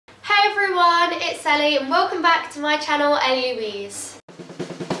it's Ellie and welcome back to my channel, Ellie Louise.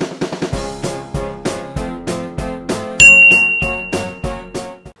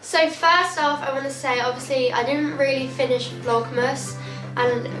 So first off, I want to say, obviously, I didn't really finish Vlogmas,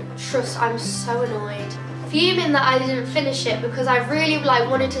 and trust, I'm so annoyed. Fuming that I didn't finish it because I really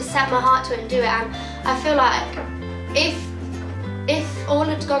wanted to set my heart to it and do it, and I feel like if all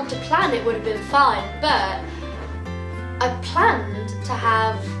had gone to plan, it would have been fine, but I planned to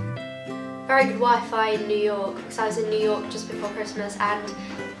have very good Wi-Fi in New York because I was in New York just before Christmas and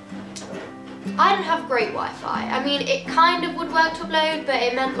I didn't have great Wi-Fi. I mean, it kind of would work to upload, but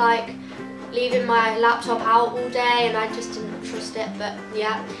it meant like leaving my laptop out all day and I just didn't trust it, but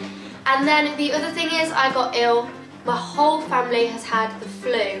yeah. And then the other thing is I got ill. My whole family has had the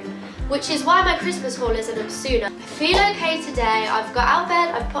flu, which is why my Christmas haul isn't up sooner. I feel okay today. I've got out of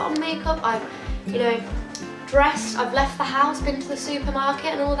bed, I've put on makeup, I've, you know, dressed, I've left the house, been to the supermarket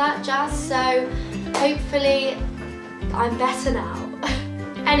and all that jazz, so hopefully I'm better now.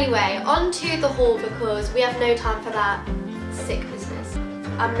 Anyway, on to the haul because we have no time for that sick business.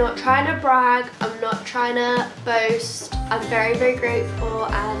 I'm not trying to brag, I'm not trying to boast, I'm very, very grateful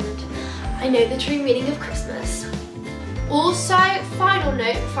and I know the true meaning of Christmas. Also, final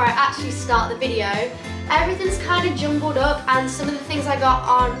note before I actually start the video, everything's kind of jumbled up and some of the things I got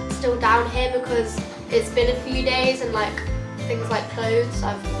aren't still down here because it's been a few days and like things like clothes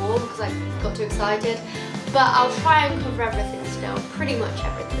I've worn because I got too excited. But I'll try and cover everything still, pretty much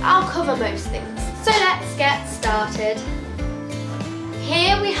everything. I'll cover most things. So let's get started.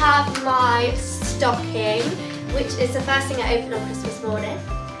 Here we have my stocking, which is the first thing I open on Christmas morning.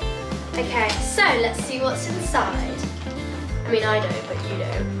 Okay, so let's see what's inside. I mean, I know, but you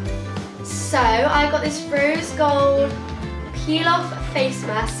know. So I got this rose gold peel off face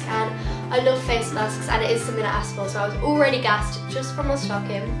mask, and I love face masks and it is something I asked for, so I was already gassed just from my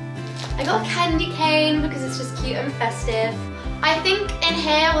stocking. I got a candy cane because it's just cute and festive. I think in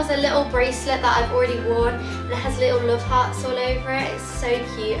here was a little bracelet that I've already worn and it has little love hearts all over it. It's so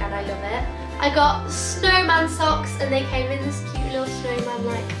cute and I love it. I got snowman socks and they came in this cute little snowman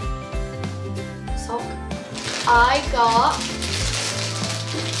like sock. I got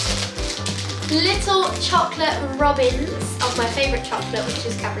little chocolate robins of my favourite chocolate, which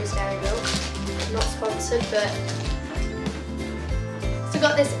is Cadbury's Dairy Milk. Not sponsored, but so I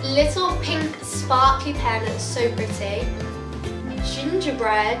got this little pink sparkly pen that's so pretty.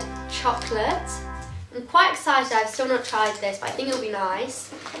 Gingerbread chocolate. I'm quite excited. I've still not tried this, but I think it'll be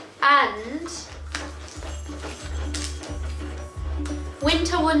nice. And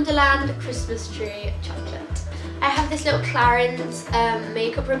Winter Wonderland Christmas tree chocolate. I have this little Clarins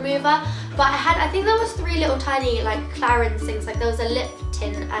makeup remover, but I think there was 3 little tiny like Clarins things, like there was a lip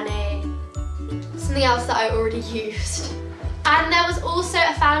tint and something else that I already used. And there was also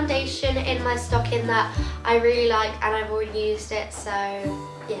a foundation in my stocking that I really like and I've already used it, so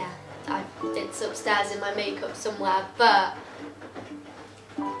yeah, it's upstairs in my makeup somewhere, but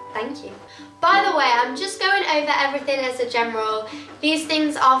thank you. By the way, I'm just going over everything as a general. These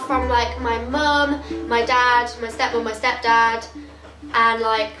things are from like my mum, my dad, my stepmom, my stepdad, and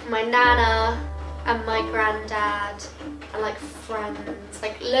like my nana and my granddad and like friends,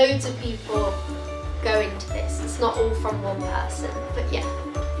 like loads of people go into this. It's not all from one person, but yeah.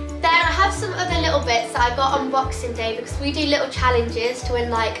 Then I have some other little bits that I got on Boxing Day because we do little challenges to win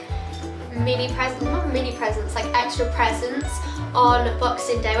like not mini presents, like extra presents on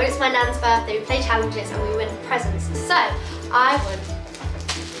Boxing Day. When it's my nan's birthday, we play challenges and we win presents. So I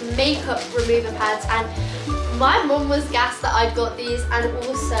won makeup remover pads, and my mum was gassed that I'd got these, and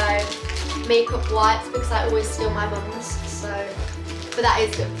also makeup wipes because I always steal my mum's. So, but that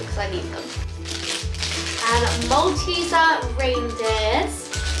is good because I need them. And Malteser reindeers.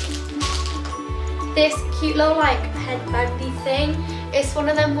 This cute little like headbandy thing. It's one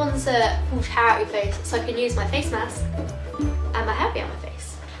of them ones that pulls hair out your face, so I can use my face mask and my hair behind my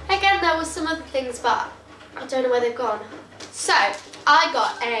face. Again, there was some other things, but I don't know where they've gone. So I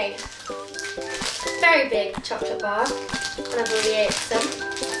got a very big chocolate bar, and I've already ate some.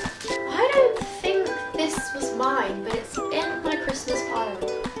 I don't think this was mine, but it's in my Christmas pile.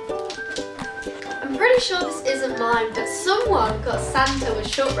 I'm pretty sure this isn't mine, but someone got Santa with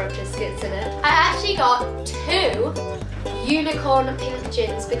shortbread biscuits in it. I actually got 2 unicorn pink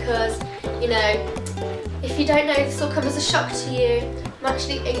gins because, you know, if you don't know, this will come as a shock to you. I'm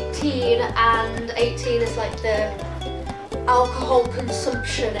actually 18 and 18 is like the alcohol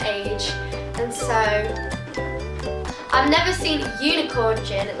consumption age, and so I've never seen unicorn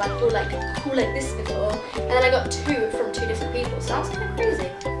gin like cool like this before, and then I got 2 from 2 different people, so that's kind of crazy.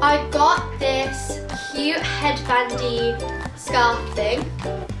 I got this cute headbandy scarf thing.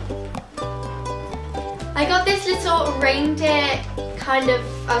 I got this little reindeer kind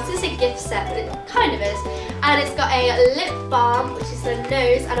of, I was going to say gift set, but it kind of is. And it's got a lip balm, which is the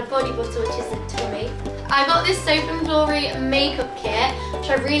nose, and a body butter, which is the tummy. I got this Soap and Glory makeup kit,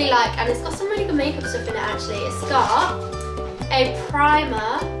 which I really like, and it's got some really good makeup stuff in it actually. It's got a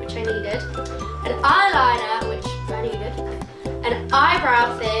primer, which I needed, an eyeliner, which I needed, an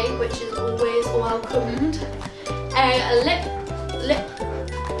eyebrow thing, which is always welcomed, a lip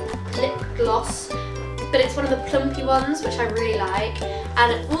gloss, but it's one of the plumpy ones, which I really like,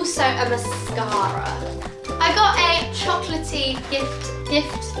 and also a mascara. I got a chocolatey gift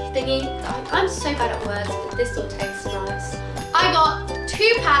thingy. I'm so bad at words, but this all tastes nice. I got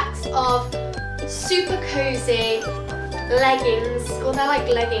 2 packs of super cozy leggings, well they're like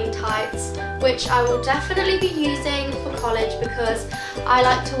legging tights, which I will definitely be using for college because I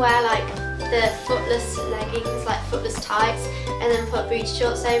like to wear like the footless leggings, like footless tights, and then put booty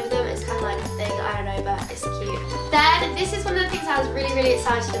shorts over them. It's kind of like a thing, I don't know, but it's cute. Then this is one of the things I was really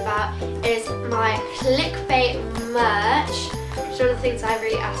excited about, is my clickbait merch, which is one of the things I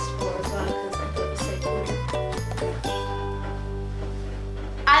really asked for as well because I thought it was so cool.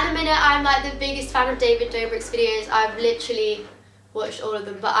 At the minute I'm like the biggest fan of David Dobrik's videos. I've literally watched all of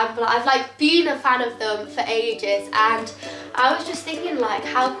them, but I've like been a fan of them for ages, and I was just thinking like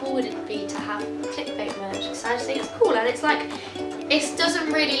how cool would it be to have clickbait merch. So I just think it's cool, and it's like, it doesn't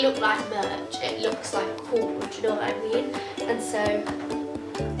really look like merch, it looks like cool, do you know what I mean? And so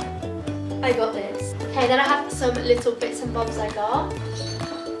I got this. Okay, then I have some little bits and bobs I got.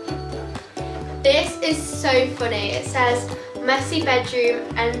 This is so funny. It says messy bedroom,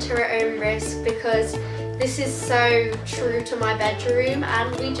 enter at own risk, because this is so true to my bedroom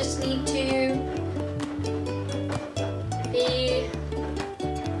and we just need to be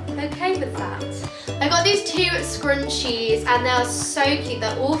okay with that. I got these 2 scrunchies and they're so cute.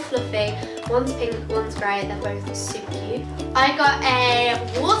 They're all fluffy. One's pink, one's grey. They're both super cute. I got a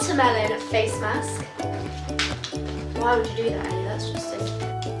watermelon face mask. Why would you do that, Ellie? That's just so...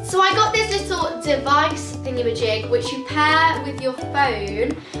 So I got this little device thingamajig which you pair with your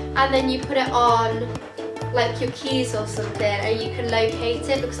phone and then you put it on like your keys or something and you can locate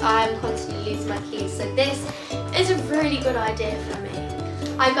it, because I am constantly losing my keys. So this is a really good idea for me.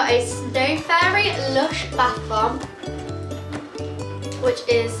 I got a Snow Fairy Lush Bath Bomb, which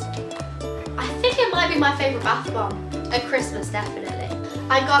is, I think it might be my favourite bath bomb at Christmas, definitely.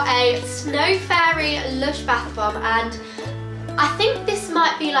 I got a Snow Fairy Lush Bath Bomb, and I think this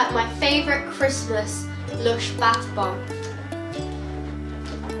might be like my favourite Christmas Lush Bath Bomb.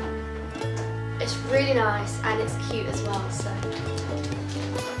 It's really nice and it's cute as well. So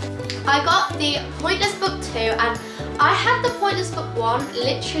I got the Pointless Book 2, and I had the Pointless Book 1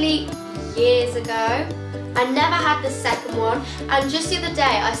 literally years ago. I never had the second one, and just the other day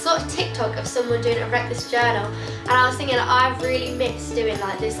I saw a TikTok of someone doing a Reckless Journal, and I was thinking I really miss doing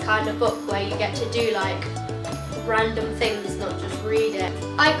like this kind of book where you get to do like random things, not just read it.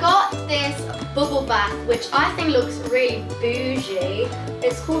 I got this bubble bath, which I think looks really bougie.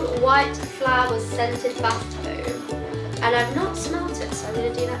 It's called White Flowers Scented Bath Foam, and I've not smelt it, so I'm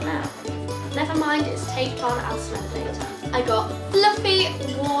going to do that now. Never mind, it's taped on, I'll smell it later. I got fluffy,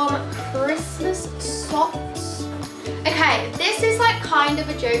 warm Christmas socks. Okay, this is like kind of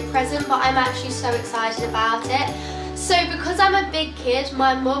a joke present, but I'm actually so excited about it. So because I'm a big kid,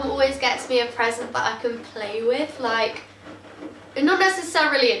 my mum always gets me a present that I can play with, like, not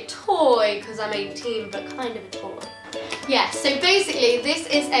necessarily a toy because I'm 18, but kind of a toy. Yeah, so basically this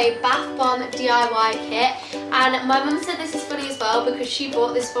is a bath bomb DIY kit, and my mum said this is funny as well because she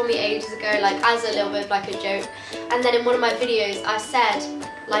bought this for me ages ago, like as a little bit of like a joke, and then in one of my videos I said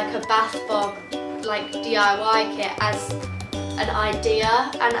like a bath bomb like DIY kit as an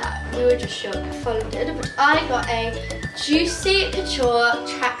idea, and we were just shook, funded. But I got a Juicy Couture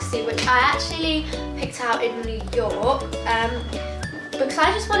tracksuit, which I actually picked out in New York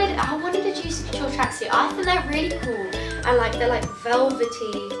because I wanted a Juicy Couture tracksuit. I think they're really cool, and like they're like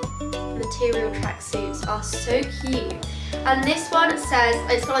velvety material tracksuits are so cute. And this one says,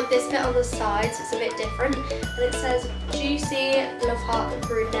 it's got like this bit on the side, so it's a bit different, and it says Juicy Love Heart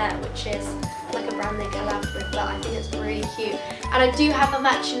Brunette, which is like a brand they collabed with, but I think it's really cute. And I do have a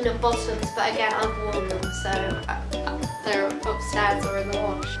matching bottoms, but again I've worn them, so they're upstairs or in the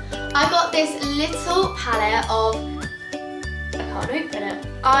wash. I got this little palette of, I can't open it,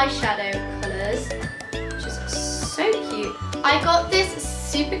 eyeshadow colours, which is so cute. I got this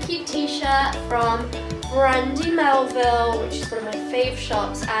super cute t-shirt from Brandy Melville, which is one of my fave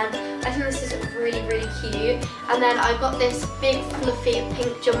shops, and I think this is really, really cute. And then I got this big fluffy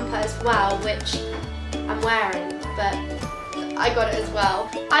pink jumper as well, which I'm wearing, but I got it as well.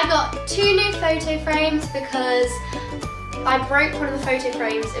 I got 2 new photo frames because I broke one of the photo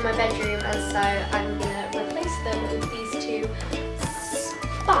frames in my bedroom, and so I'm gonna replace them with these 2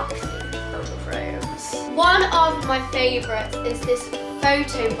 sparkly photo frames. One of my favourites is this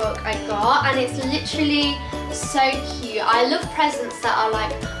photo book I got, and it's literally so cute. I love presents that are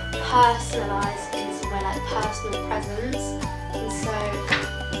like personalised in some way, like personal presents. And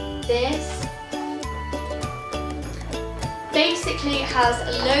so this basically has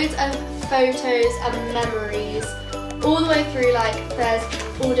loads of photos and memories all the way through. Like there's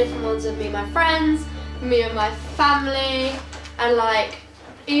all different ones of me and my friends, me and my family, and like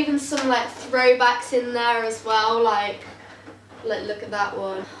even some like throwbacks in there as well, like look at that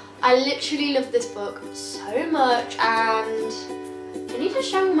one. I literally love this book so much, and I need to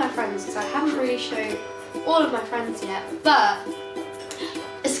show all my friends because I haven't really shown all of my friends yet, but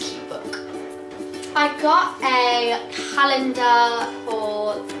it's a cute book. I got a calendar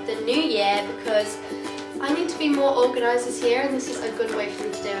for the new year because I need to be more organised this year, and this is a good way for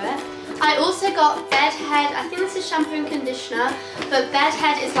me to do it. I also got Bedhead. I think this is shampoo and conditioner, but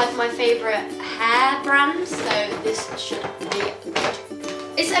Bedhead is like my favourite hair brand, so this should be good.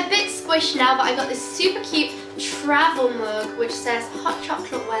 It's a bit squished now, but I got this super cute travel mug which says hot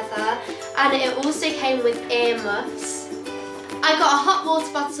chocolate weather, and it also came with earmuffs. I got a hot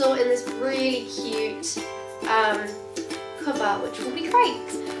water bottle in this really cute cover, which will be great.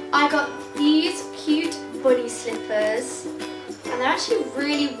 I got these cute bunny slippers, and they're actually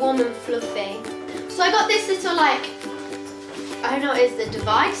really warm and fluffy. So I got this little like, I don't know what it is, the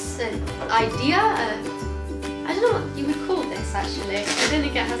device, an idea, I don't know what you would call this actually. I don't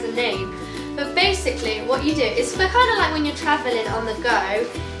think it has a name. But basically what you do is for kind of like when you're travelling on the go,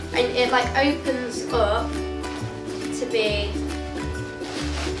 and it like opens up to be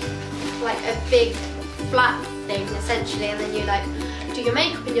like a big flat thing essentially, and then you like do your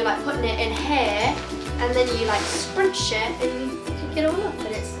makeup and you're like putting it in here, and then you like scrunch it and you pick it all up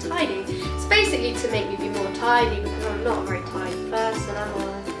and it's tidy. It's basically to make me be more tidy because I'm not a very tidy person, am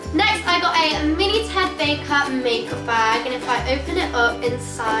I? Next I got a mini Ted Baker makeup bag, and if I open it up,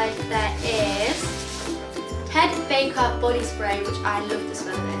 inside there is Ted Baker body spray, which I love the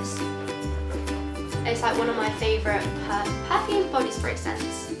smell of this. It's like one of my favourite perfume body spray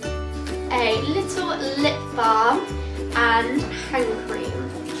scents. A little lip balm and hand cream.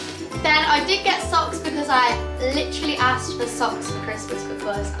 Then I did get socks because I literally asked for socks for Christmas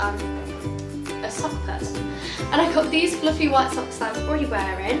because I'm a sock person. And I got these fluffy white socks that I'm already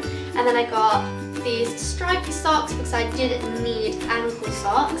wearing, and then I got these stripy socks because I didn't need ankle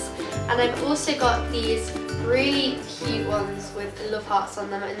socks, and I've also got these really cute ones with love hearts on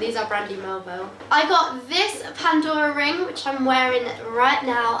them, and these are Brandy Melville. I got this Pandora ring which I'm wearing right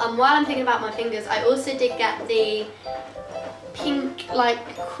now, and while I'm thinking about my fingers, I also did get the pink like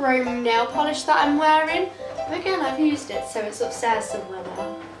chrome nail polish that I'm wearing. Again, I've used it, so it's upstairs somewhere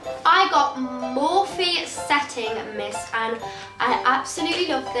now. I got Morphe setting mist, and I absolutely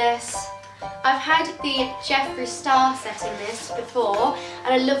love this. I've had the Jeffree Star setting mist before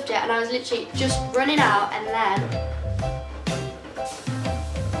and I loved it, and I was literally just running out, and then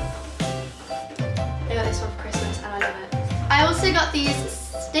I got this one for Christmas and I love it. I also got these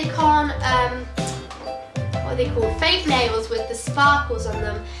stick-on, what are they called? Fake nails with the sparkles on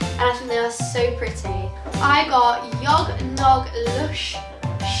them, and I think they are so pretty. I got Yog Nog Lush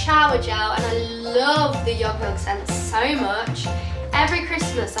shower gel, and I love the Yog Nog scent so much. Every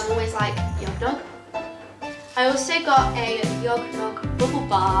Christmas I'm always like, Yog Nog. I also got a Yog Nog bubble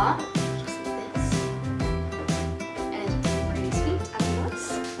bar, just like this, and it's really sweet and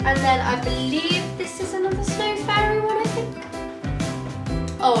nice. And then I believe this is another Snow Fairy one, I think.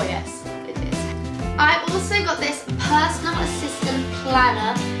 Oh yes, it is. I also got this personal assistant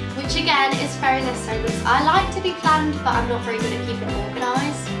planner, which again is very necessary because I like to be planned, but I'm not very good at keeping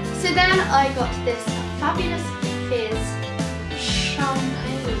organised. So then I got this fabulous Fizz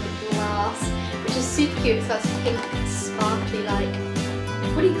champagne glass, which is super cute. It's got this pink sparkly, like,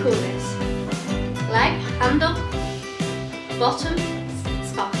 what do you call this? Leg, handle, bottom,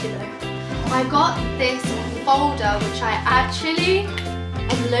 sparkly though. I got this folder which I actually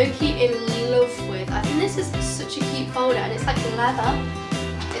am low-key in love with. I think this is such a cute folder, and it's like leather.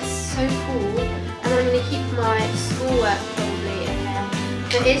 It's so cool, and I'm going to keep my schoolwork probably in here.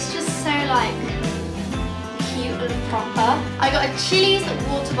 But it's just so like cute and proper. I got a Chili's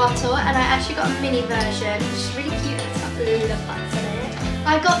water bottle, and I actually got a mini version, which is really cute. It's got love hearts in it.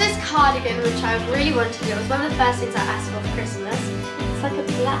 I got this cardigan, which I really wanted to do. It was one of the first things I asked for Christmas. It's like a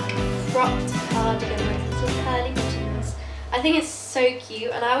black cropped cardigan with little curly buttons. I think it's so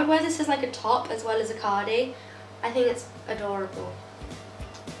cute, and I would wear this as like a top as well as a cardi. I think it's adorable.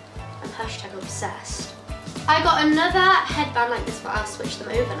 I'm hashtag obsessed. I got another headband like this, but I'll switch them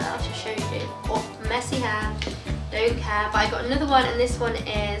over now to show you. Oh, messy hair, don't care. But I got another one, and this one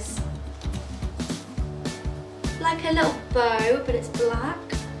is like a little bow, but it's black.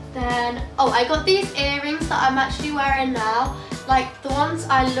 Then, oh, I got these earrings that I'm actually wearing now. Like the ones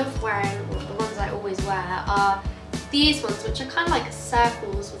I love wearing, or the ones I always wear, are these ones, which are kind of like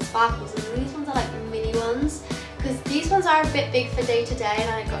circles with sparkles, and these ones are like mini ones, because these ones are a bit big for day to day, and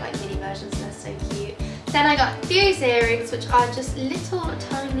I got like mini versions and they're so cute. Then I got these earrings, which are just little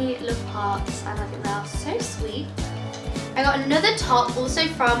tiny love hearts, and I think they are so sweet. I got another top, also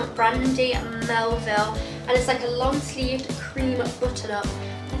from Brandy Melville, and it's like a long sleeved cream button up.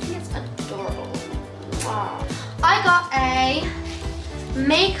 I think it's adorable. Wow. I got a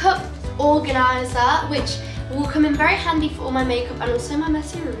makeup organizer, which will come in very handy for all my makeup and also my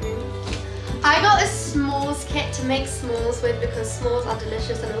messy room. I got a s'mores kit to make s'mores with, because s'mores are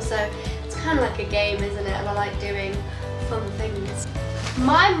delicious, and also it's kind of like a game, isn't it? And I like doing fun things.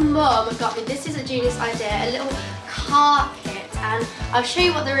 My mum got me, this is a genius idea, a little car kit, and I'll show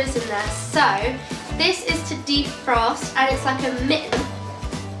you what there is in there. So this is to defrost, and it's like a mitten.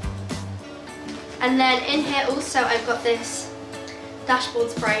 And then in here also I've got this dashboard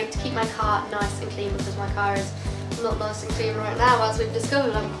spray to keep my car nice and clean, because my car is not nice and clean right now, as we've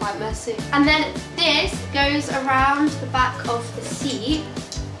discovered. I'm quite messy. And then this goes around the back of the seat,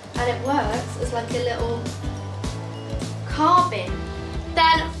 and it works as like a little car bin.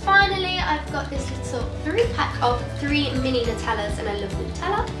 Then finally I've got this little 3-pack of 3 mini Nutellas, and I love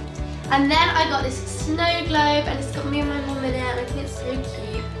Nutella. And then I got this snow globe, and it's got me and my mum in it, and I think it's so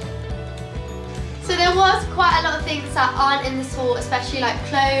cute. So there was quite a lot of things that aren't in this haul, especially like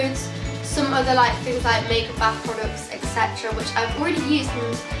clothes, some other like things like makeup, bath products, etc., which I've already used,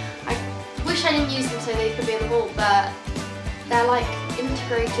 and I wish I didn't use them so they could be in the haul, but they're like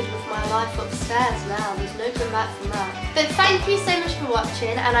integrated with my life upstairs now. There's no coming back from that. But thank you so much for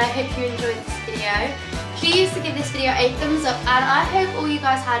watching, and I hope you enjoyed this video. Please give this video a thumbs up, and I hope all you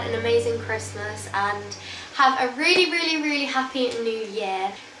guys had an amazing Christmas and have a really happy new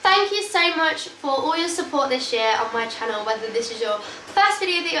year. Thank you so much for all your support this year on my channel, whether this is your first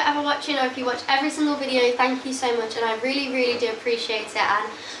video that you're ever watching or if you watch every single video. Thank you so much, and I really do appreciate it. And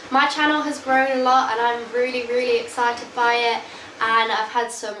my channel has grown a lot, and I'm really excited by it, and I've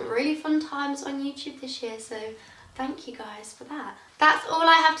had some really fun times on YouTube this year, so thank you guys for that. That's all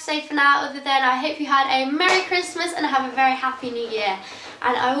I have to say for now, other than I hope you had a Merry Christmas and have a very happy New Year,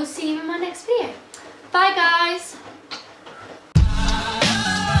 and I will see you in my next video. Bye guys!